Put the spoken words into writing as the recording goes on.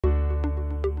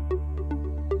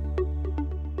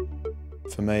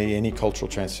For me, any cultural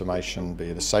transformation, be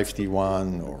it a safety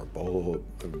one or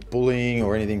bullying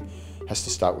or anything, has to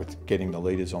start with getting the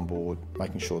leaders on board,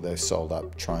 making sure they're sold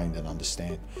up, trained and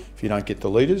understand. If you don't get the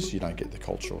leaders, you don't get the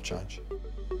cultural change.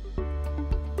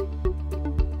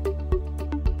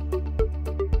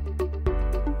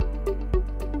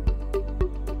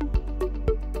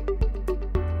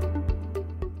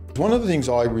 One of the things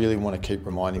I really want to keep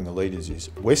reminding the leaders is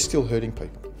we're still hurting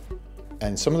people.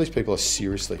 And some of these people are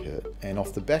seriously hurt. And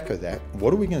off the back of that,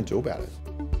 what are we going to do about it?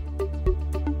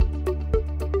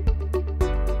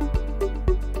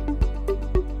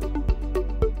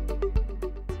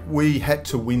 We had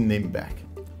to win them back.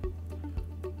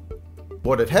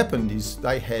 What had happened is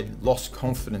they had lost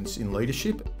confidence in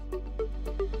leadership.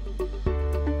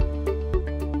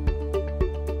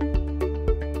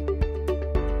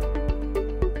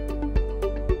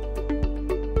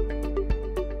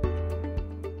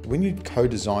 When you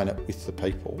co-design it with the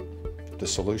people, the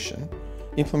solution,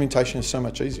 implementation is so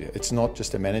much easier. It's not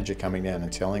just a manager coming down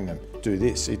and telling them, do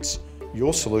this. It's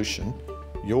your solution,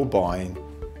 your buy-in,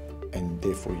 and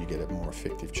therefore you get a more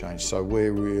effective change. So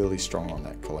we're really strong on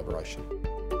that collaboration.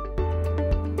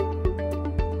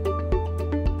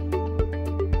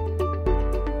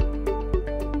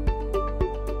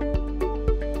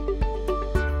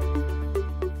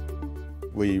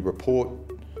 We report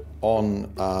on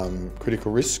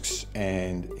critical risks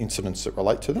and incidents that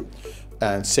relate to them.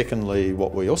 And secondly,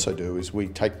 what we also do is we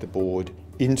take the board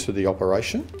into the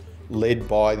operation, led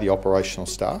by the operational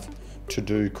staff, to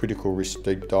do critical risk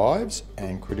deep dives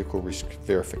and critical risk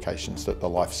verifications that the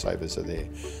lifesavers are there.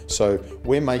 So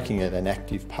we're making it an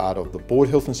active part of the Board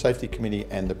Health and Safety Committee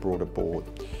and the broader board.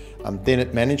 Then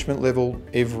at management level,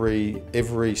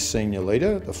 every senior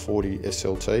leader, the 40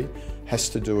 SLT, has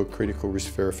to do a critical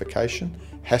risk verification,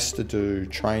 has to do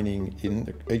training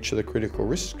in each of the critical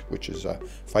risks, which is a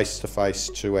face-to-face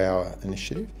 2-hour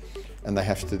initiative, and they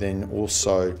have to then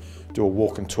also do a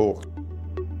walk and talk.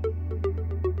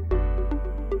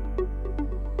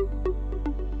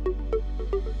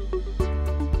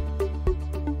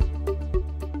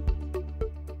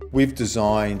 We've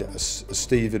designed a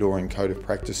stevedoring code of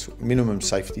practice, minimum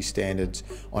safety standards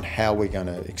on how we're going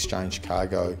to exchange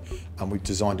cargo, and we've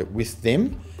designed it with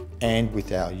them and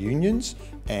with our unions,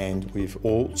 and we've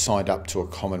all signed up to a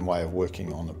common way of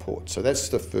working on the port. So that's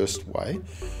the first way.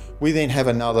 We then have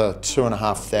another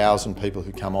 2,500 people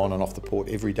who come on and off the port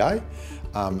every day,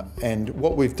 and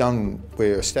what we've done,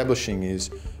 we're establishing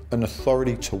is an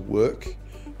authority to work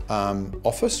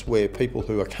office where people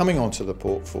who are coming onto the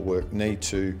port for work need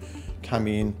to come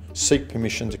in, seek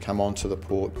permission to come onto the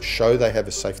port, show they have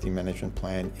a safety management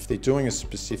plan. If they're doing a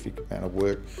specific amount of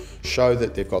work, show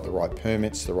that they've got the right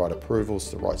permits, the right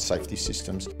approvals, the right safety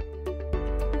systems.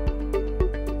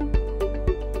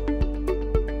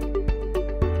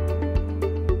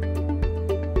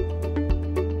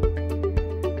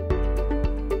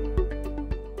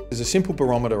 There's a simple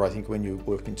barometer, I think, when you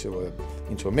work into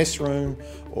a mess room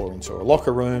or into a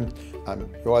locker room.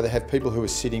 You either have people who are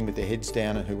sitting with their heads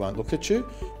down and who won't look at you,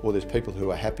 or there's people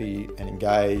who are happy and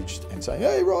engaged and saying,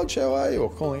 "Hey Rog, how are you?" or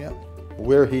calling out.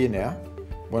 We're here now.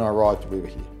 When I arrived, we were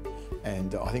here.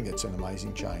 And I think that's an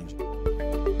amazing change.